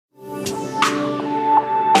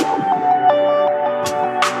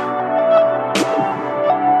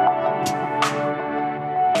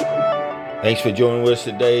Thanks for joining us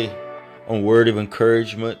today on Word of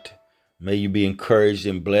Encouragement. May you be encouraged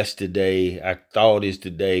and blessed today. Our thought is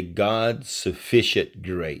today, God's sufficient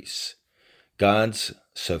grace. God's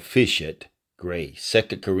sufficient grace.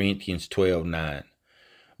 2 Corinthians 12:9.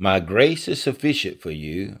 My grace is sufficient for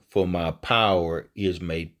you, for my power is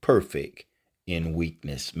made perfect in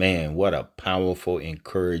weakness. Man, what a powerful,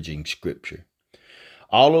 encouraging scripture.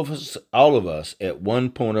 All of us at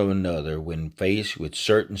one point or another, when faced with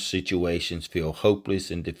certain situations, feel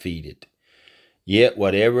hopeless and defeated. Yet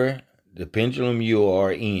whatever the pendulum you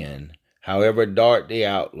are in, however dark the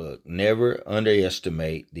outlook, never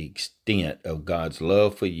underestimate the extent of God's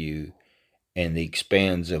love for you and the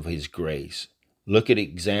expanse of His grace. Look at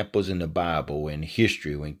examples in the Bible and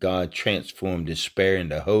history when God transformed despair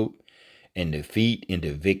into hope and defeat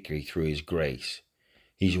into victory through His grace.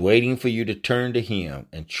 He's waiting for you to turn to Him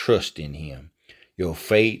and trust in Him. Your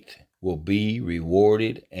faith will be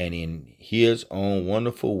rewarded, and in His own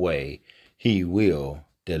wonderful way, He will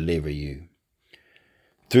deliver you.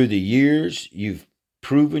 Through the years, you've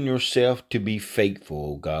proven yourself to be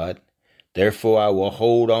faithful, O God. Therefore, I will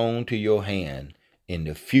hold on to your hand in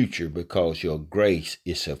the future because your grace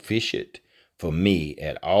is sufficient for me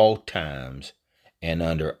at all times and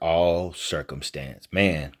under all circumstances.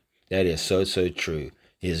 Man, that is so true.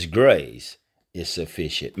 His grace is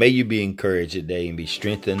sufficient. May you be encouraged today and be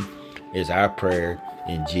strengthened is our prayer.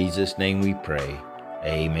 In Jesus' name we pray.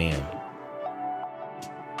 Amen.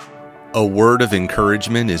 A Word of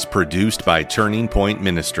Encouragement is produced by Turning Point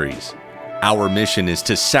Ministries. Our mission is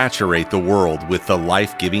to saturate the world with the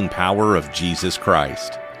life-giving power of Jesus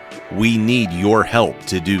Christ. We need your help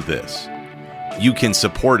to do this. You can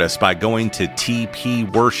support us by going to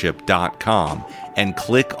tpworship.com and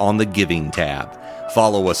click on the Giving tab.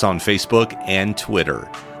 Follow us on Facebook and Twitter.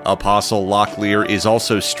 Apostle Locklear is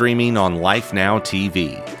also streaming on Life Now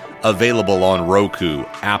TV. Available on Roku,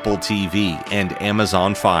 Apple TV, and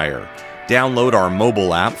Amazon Fire. Download our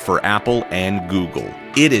mobile app for Apple and Google.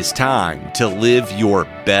 It is time to live your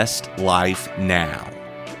best life now.